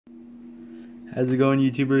How's it going,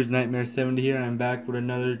 YouTubers? Nightmare70 here. I'm back with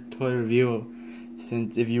another toy review.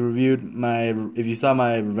 Since if you saw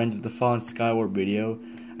my Revenge of the Fallen Skyward video,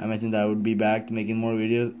 I mentioned I would be back to making more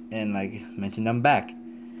videos, and like mentioned, I'm back.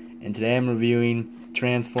 And today I'm reviewing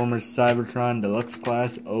Transformers Cybertron Deluxe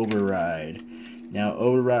Class Override. Now,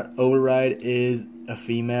 Override is a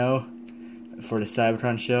female for the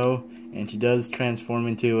Cybertron show, and she does transform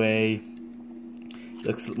into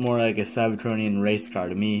looks more like a Cybertronian race car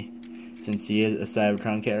to me, since she is a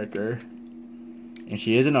Cybertron character, and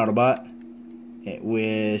she is an Autobot.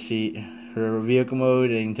 Her vehicle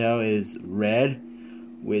mode, you can tell, is red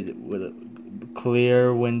with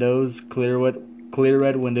clear windows, clear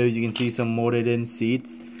red windows. You can see some molded in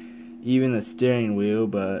seats, even a steering wheel,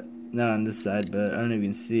 but not on this side. But I don't know if you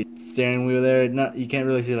can see steering wheel there. You can't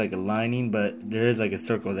really see like a lining, but there is like a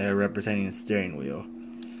circle there representing the steering wheel,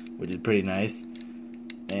 which is pretty nice.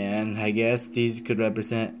 And I guess these could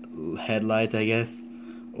represent headlights, I guess,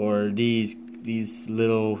 or these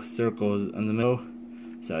little circles in the middle.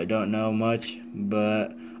 So I don't know much,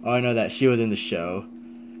 but all I know that she was in the show,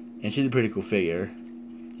 and she's a pretty cool figure.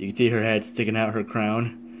 You can see her head sticking out her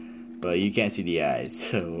crown, but you can't see the eyes.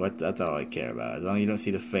 So that's all I care about. As long as you don't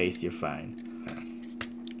see the face, you're fine.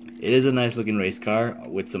 It is a nice looking race car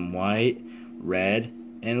with some white, red,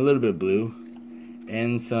 and a little bit of blue.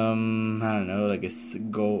 And some, I don't know, like a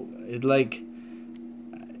gold.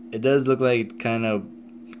 It does look like kind of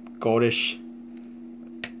goldish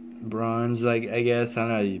bronze, like, I guess. I don't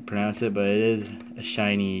know how you pronounce it, but it is a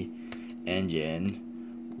shiny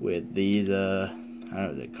engine with these, I don't know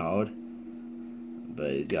what they're called.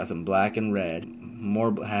 But it's got some black and red.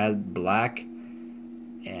 Has black,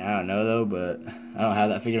 and I don't know though, but I don't have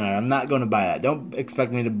that figure out. I'm not going to buy that. Don't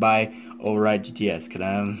expect me to buy Override GTS, because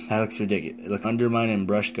that looks ridiculous. It looks Undermine and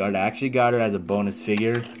Brush Guard. I actually got her as a bonus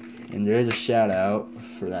figure, and there is a shout out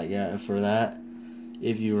for that. Yeah, for that.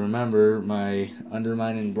 If you remember my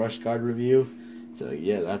Undermine and Brush Guard review, so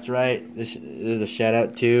yeah, that's right. This is a shout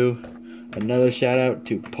out to another shout out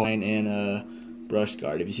to Pine and Brush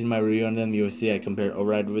Guard. If you've seen my review on them, you'll see I compared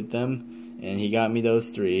Override with them, and he got me those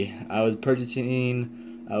three. I was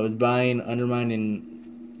buying Undermine and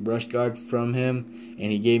Brush Guard from him,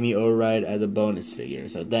 and he gave me Override as a bonus figure.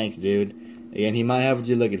 So thanks, dude. Again, he might have what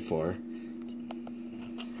you're looking for.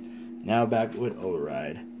 Now back with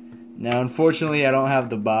Override. Now, unfortunately, I don't have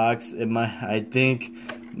the box. I think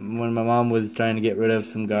when my mom was trying to get rid of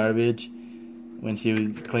some garbage when she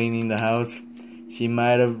was cleaning the house, she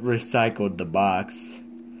might have recycled the box,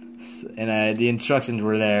 and the instructions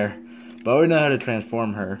were there, but I would know how to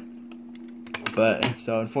transform her. But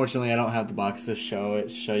so unfortunately, I don't have the box to show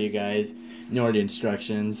you guys, nor the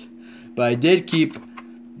instructions. But I did keep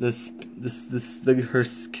her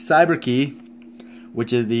cyber key,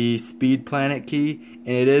 which is the Speed Planet key,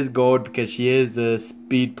 and it is gold because she is the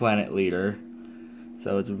Speed Planet leader.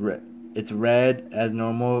 So it's red as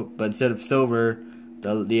normal, but instead of silver,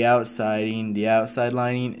 the outside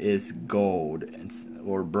lining is gold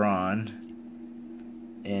or bronze,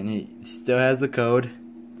 and he still has the code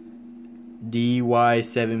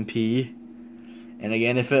DY7P. And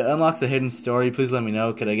again, if it unlocks a hidden story, please let me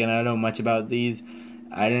know, because again, I don't know much about these.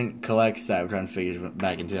 I didn't collect Cybertron figures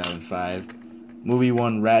back in 2005. Movie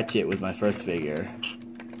 1 Ratchet was my first figure.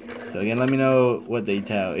 So again, let me know what they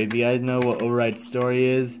tell. If you guys know what Override's story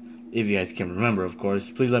is, if you guys can remember, of course,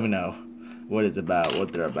 please let me know what it's about,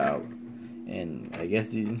 what they're about. And I guess,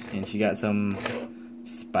 she got some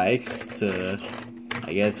spikes to,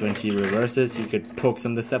 I guess when she reverses, she could poke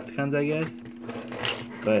some Decepticons, I guess.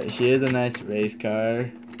 But she is a nice race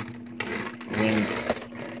car.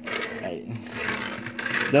 It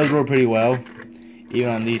does roll pretty well, even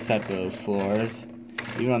on these type of floors.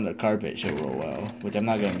 Even on the carpet, she'll roll well, which I'm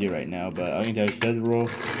not going to do right now. But I can tell you, she does roll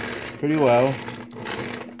pretty well.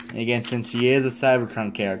 And again, since she is a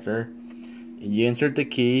Cybertron character, you insert the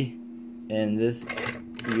key, and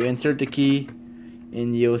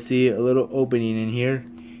and you'll see a little opening in here.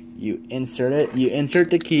 You insert it, you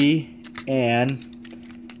insert the key, and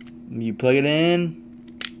you plug it in.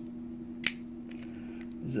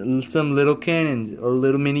 Some little cannons or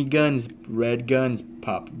little mini guns, red guns,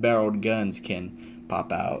 barreled guns can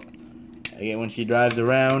pop out. Again, when she drives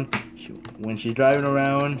around, she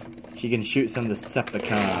can shoot some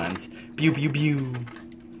Decepticons. Pew pew pew.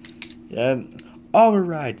 Yep.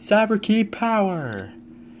 Override Cyber Key Power.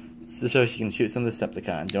 So she can shoot some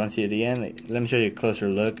Decepticons. Do you want to see it again? Let me show you a closer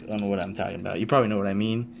look on what I'm talking about. You probably know what I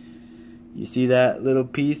mean. You see that little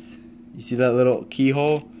piece? You see that little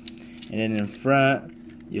keyhole? And then in front,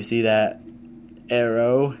 you see that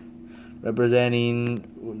arrow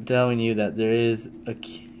representing, telling you that there is a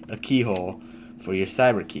keyhole for your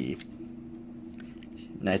cyber key.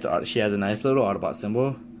 Nice. She has a nice little Autobot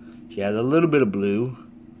symbol. She has a little bit of blue.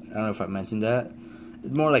 I don't know if I mentioned that.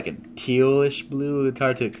 It's more like a tealish blue. It's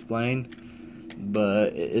hard to explain,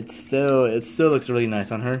 but it still looks really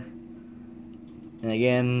nice on her. And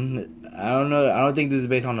again, I don't know. I don't think this is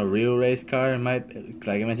based on a real race car. It might,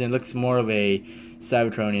 like I mentioned, it looks more of a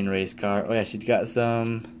Cybertronian race car. Oh yeah, she's got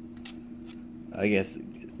some, I guess,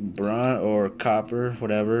 bronze or copper,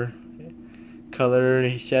 whatever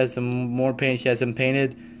color. She has some more paint. She has some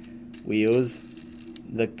painted wheels.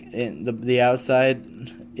 The outside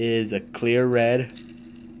is a clear red,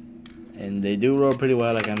 and they do roll pretty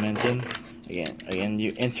well, like I mentioned. Again,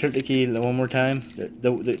 you insert the key one more time.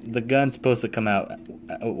 The gun's supposed to come out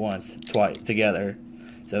at once, twice together.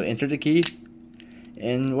 So insert the key,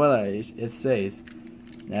 and voila, it stays.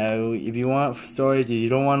 Now, if you want storage, you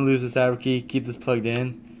don't want to lose the cyber key, keep this plugged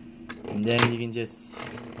in, and then you can just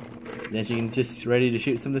ready to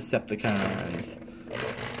shoot some Decepticons.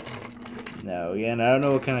 Now, again, I don't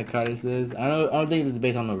know what kind of car this is. I don't think it's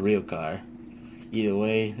based on a real car. Either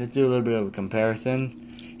way, let's do a little bit of a comparison.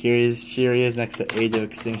 Here she is next to Age of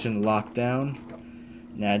Extinction Lockdown.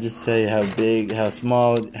 Now, just to tell you how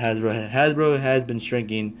small Hasbro has been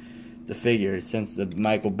shrinking the figures since the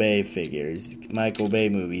Michael Bay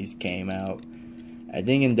movies came out. I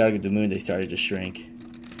think in Dark of the Moon they started to shrink.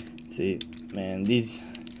 See, man, these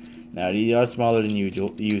are smaller than usual.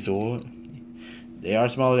 They are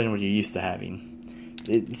smaller than what you're used to having.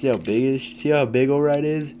 See how big Override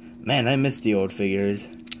is? Man, I miss the old figures.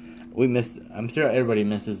 I'm sure everybody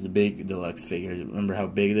misses the big deluxe figures. Remember how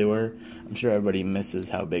big they were? I'm sure everybody misses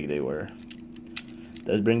how big they were.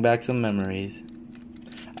 Does bring back some memories.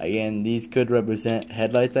 Again, these could represent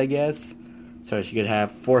headlights, I guess. So she could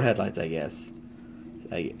have 4 headlights, I guess.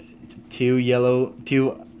 Two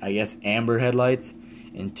I guess amber headlights,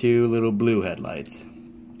 and 2 little blue headlights.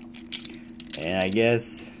 And I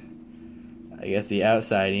guess the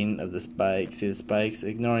outsiding of the spikes, see the spikes,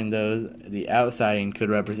 ignoring those, the outsiding could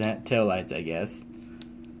represent taillights, I guess.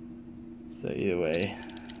 So either way.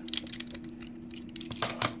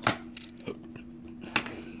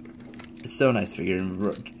 It's so nice figure,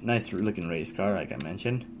 nice looking race car, like I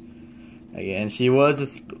mentioned. Again, she was a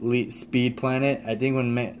Speed Planet, I think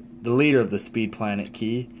the leader of the Speed Planet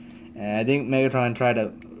key. And I think Megatron tried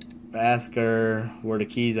to ask her where the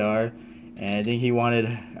keys are. And I think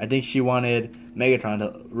she wanted Megatron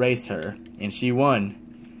to race her, and she won.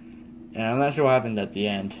 And I'm not sure what happened at the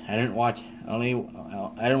end. I didn't watch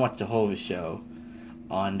the whole show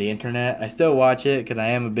on the internet. I still watch it because I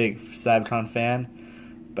am a big Cybertron fan,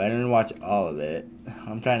 but I didn't watch all of it.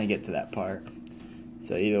 I'm trying to get to that part.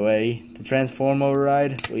 So either way, to transform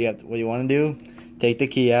Override, what you want to do? Take the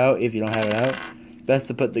key out if you don't have it out. Best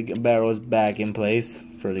to put the barrels back in place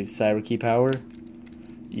for the cyber key power.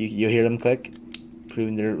 You'll hear them click,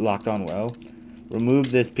 proving they're locked on well.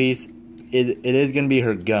 Remove this piece. It is going to be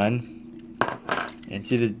her gun. And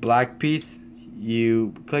see this black piece?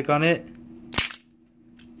 You click on it.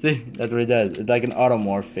 See? That's what it does. It's like an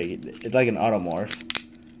automorph figure. It's like an automorph.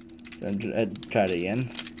 So I'll try it again.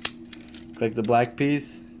 Click the black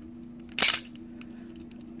piece.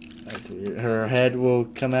 That's weird. Her head will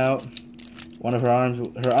come out. One of her arms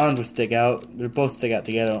will stick out. They're both stick out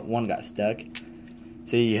together. One got stuck.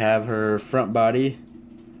 See, you have her front body,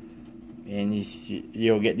 and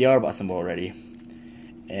you'll get the Autobot symbol already.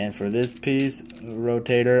 And for this piece,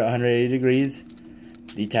 rotator 180 degrees,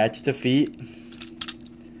 detach the feet,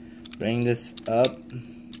 bring this up,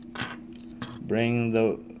 bring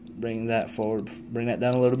that forward, bring that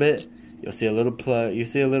down a little bit. You'll see a little plug. You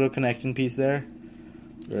see a little connection piece there.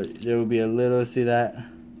 There will be a little. See that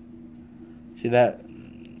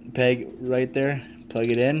peg right there?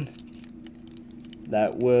 Plug it in.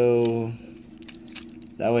 That way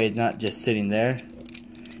it's not just sitting there.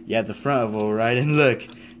 You have the front of Override, and look,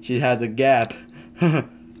 she has a gap.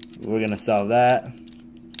 We're gonna solve that.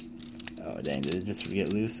 Oh dang, did it just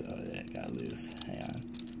get loose? Oh yeah, it got loose. Hang on.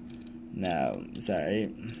 Now,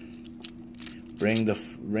 sorry. Bring the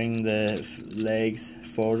legs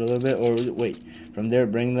forward a little bit, or wait, from there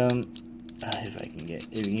bring them. If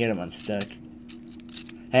you can get them unstuck.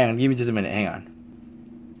 Hang on, give me just a minute. Hang on.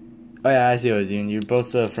 Oh yeah, I see what I was doing. You're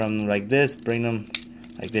supposed to, from like this, bring them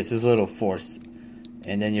like this. Is a little forced.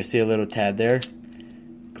 And then you'll see a little tab there.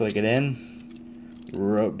 Click it in.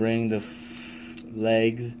 Bring the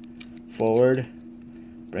legs forward.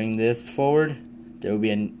 Bring this forward. There will be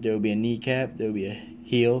a kneecap. There will be a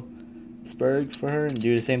heel spurg for her. And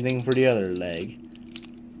do the same thing for the other leg.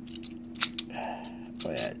 Oh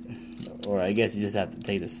yeah. Or I guess you just have to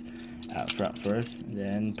take this out front first, and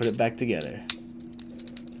then put it back together.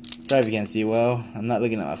 Sorry if you can't see well. I'm not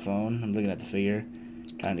looking at my phone. I'm looking at the figure.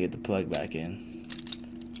 Trying to get the plug back in.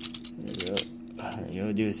 There you go. There you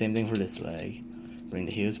go. Do the same thing for this leg. Bring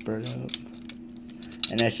the heel spur up.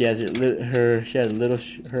 And then she has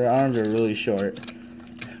her arms are really short,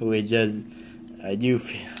 which does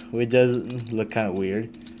look kind of weird.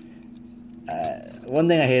 One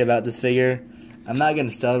thing I hate about this figure, I'm not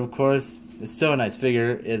gonna sell it, of course. It's still a nice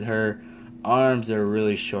figure. Is her arms are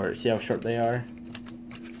really short. See how short they are?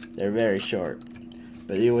 They're very short.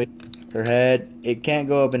 But anyway, her head, it can't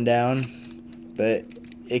go up and down, but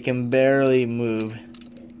it can barely move.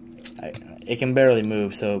 It can barely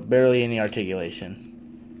move, so barely any articulation.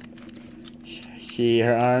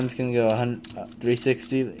 Her arms can go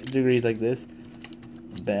 360 degrees like this.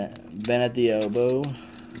 Bend at the elbow.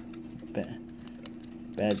 Bend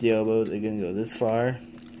at the elbow. They can go this far.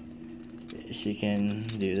 She can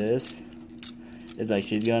do this. It's like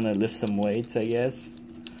she's gonna lift some weights, I guess.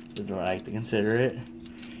 That's what I like to consider it.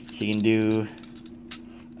 She can do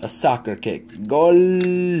a soccer kick. Goal!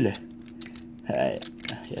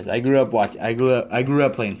 Yes, I grew up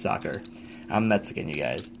playing soccer. I'm Mexican, you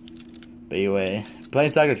guys. But anyway,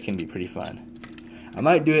 playing soccer can be pretty fun. I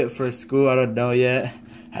might do it for school, I don't know yet.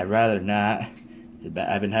 I'd rather not.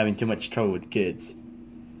 I've been having too much trouble with kids.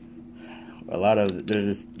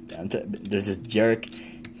 There's this jerk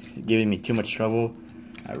giving me too much trouble.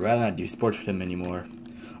 I'd rather not do sports with him anymore.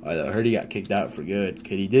 Although I heard he got kicked out for good,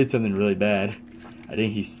 because he did something really bad. I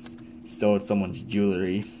think he stole someone's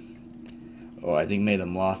jewelry. Or I think made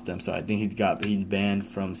them lost them, so I think he's banned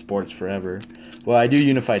from sports forever. Well, I do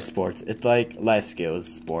unified sports. It's like life skills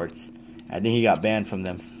sports. I think he got banned from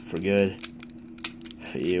them for good.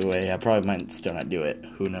 Anyway, I probably might still not do it.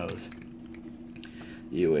 Who knows?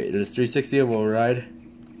 Anyway, there's 360 of override.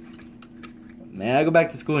 Man, I go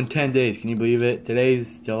back to school in 10 days. Can you believe it?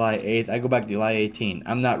 Today's July 8th. I go back July 18th.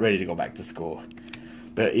 I'm not ready to go back to school.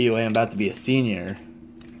 But anyway, I'm about to be a senior.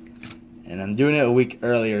 And I'm doing it a week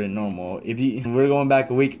earlier than normal. We're going back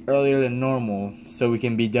a week earlier than normal so we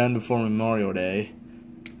can be done before Memorial Day.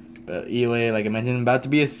 But anyway, like I mentioned, I'm about to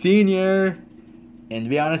be a senior. And to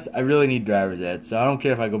be honest, I really need driver's ed, so I don't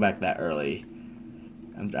care if I go back that early.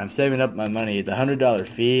 I'm saving up my money. It's a $100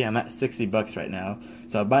 fee. I'm at 60 bucks right now.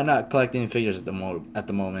 So I might not collect any figures at the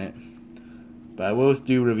moment. But I will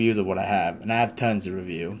do reviews of what I have. And I have tons to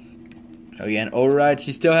review. Again, override,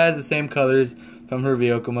 she still has the same colors from her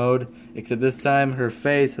vehicle mode, except this time her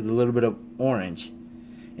face has a little bit of orange,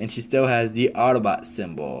 and she still has the Autobot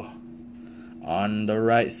symbol on the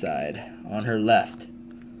right side, on her left,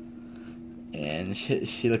 and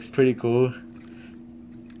she looks pretty cool.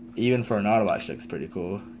 Even for an Autobot, she looks pretty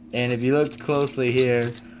cool. And if you look closely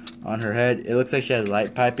here on her head, it looks like she has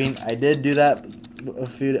light piping. I did do that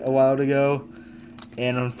a while ago,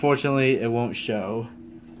 and unfortunately it won't show.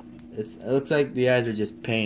 It looks like the eyes are just painted.